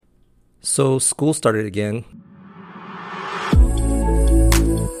So school started again.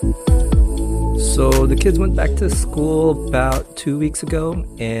 So the kids went back to school about 2 weeks ago,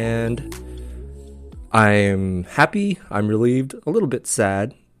 and I'm happy. I'm relieved, a little bit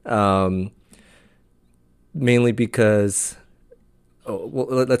sad, um, mainly because. Oh,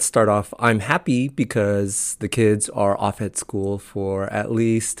 well, let's start off. I'm happy because the kids are off at school for at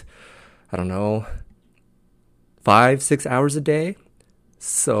least, I don't know, 5, 6 hours a day.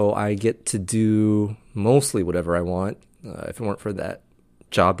 So I get to do mostly whatever I want. If it weren't for that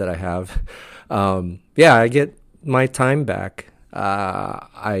job that I have, yeah, I get my time back.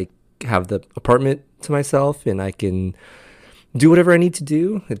 I have the apartment to myself, and I can do whatever I need to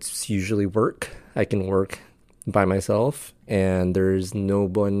do. It's usually work. I can work by myself, and there's no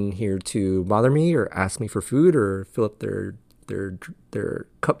one here to bother me or ask me for food or fill up their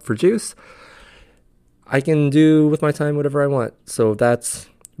cup for juice. I can do with my time whatever I want. So that's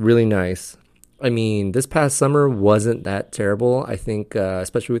really nice. I mean, this past summer wasn't that terrible. I think,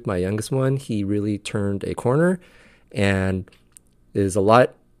 especially with my youngest one, he really turned a corner and is a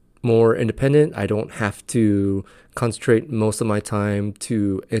lot more independent. I don't have to concentrate most of my time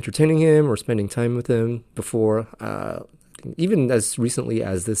to entertaining him or spending time with him before. Even as recently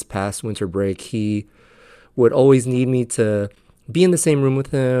as this past winter break, he would always need me to be in the same room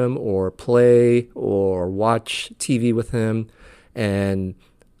with him or play or watch TV with him. And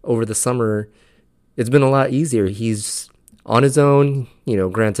over the summer, it's been a lot easier. He's on his own.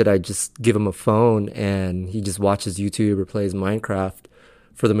 Granted, I just give him a phone and he just watches YouTube or plays Minecraft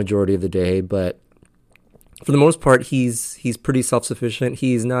for the majority of the day. But for the most part, he's pretty self-sufficient.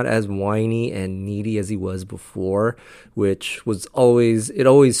 He's not as whiny and needy as he was before, which was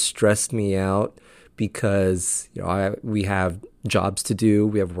always stressed me out because we have jobs to do,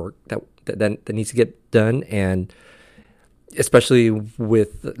 we have work that needs to get done, and especially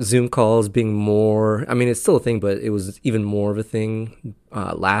with Zoom calls being more. I mean, it's still a thing, but it was even more of a thing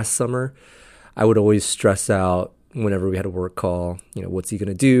last summer. I would always stress out whenever we had a work call. What's he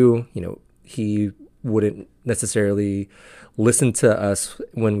gonna do? He wouldn't necessarily listen to us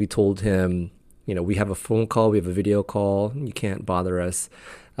when we told him, we have a phone call, we have a video call, you can't bother us.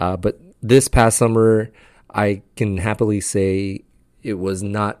 But this past summer, I can happily say it was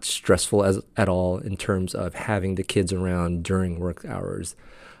not stressful at all in terms of having the kids around during work hours.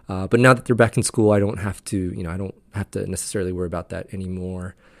 But now that they're back in school, I don't have to necessarily worry about that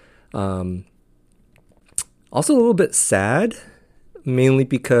anymore. Also a little bit sad, mainly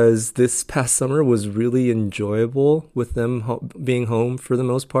because this past summer was really enjoyable with them being home for the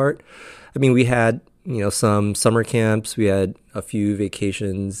most part. I mean, we had, some summer camps, we had a few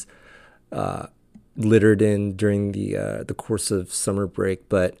vacations littered in during the course of summer break,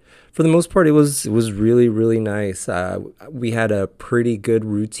 but for the most part, it was really, really nice. We had a pretty good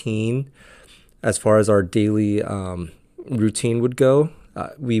routine as far as our daily routine would go.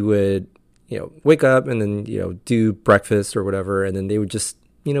 We would wake up and then, do breakfast or whatever. And then they would just,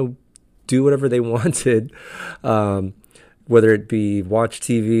 do whatever they wanted, whether it be watch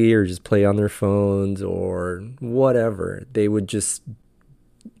TV or just play on their phones or whatever. They would just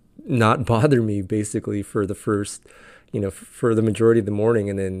not bother me basically for the first, for the majority of the morning.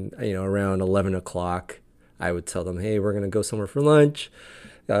 And then, around 11 o'clock, I would tell them, hey, we're going to go somewhere for lunch.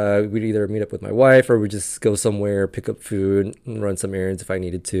 We'd either meet up with my wife or we'd just go somewhere, pick up food, and run some errands if I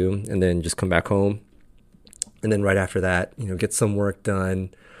needed to, and then just come back home. And then right after that, get some work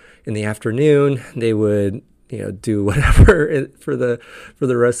done. In the afternoon, they would, do whatever for the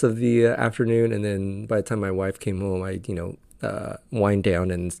rest of the afternoon. And then by the time my wife came home, I'd, wind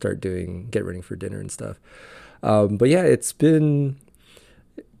down and get ready for dinner and stuff. But yeah, it's been...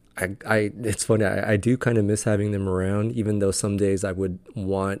 it's funny. I do kind of miss having them around, even though some days I would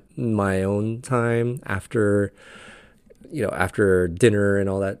want my own time after dinner and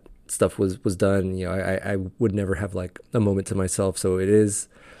all that stuff was done. I would never have like a moment to myself. So it is,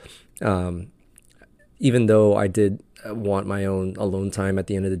 even though I did want my own alone time at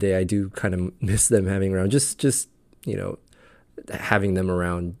the end of the day, I do kind of miss them having around, just having them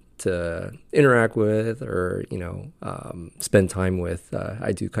around to interact with or spend time with.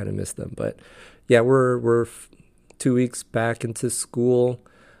 I do kind of miss them, but yeah, we're 2 weeks back into school.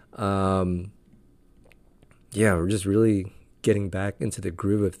 Yeah, we're just really getting back into the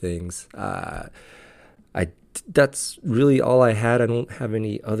groove of things. That's really all I had. I don't have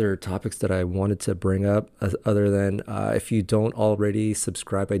any other topics that I wanted to bring up other than if you don't already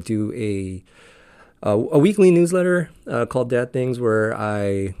subscribe, I do a weekly newsletter called Dad Things, where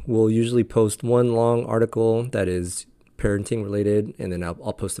I will usually post one long article that is parenting related, and then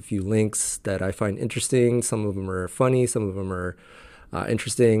I'll post a few links that I find interesting. Some of them are funny, some of them are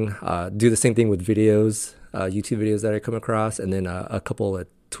interesting. Do the same thing with videos, YouTube videos that I come across, and then a couple of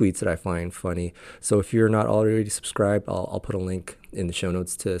tweets that I find funny. So if you're not already subscribed, I'll put a link in the show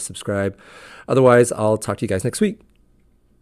notes to subscribe. Otherwise, I'll talk to you guys next week.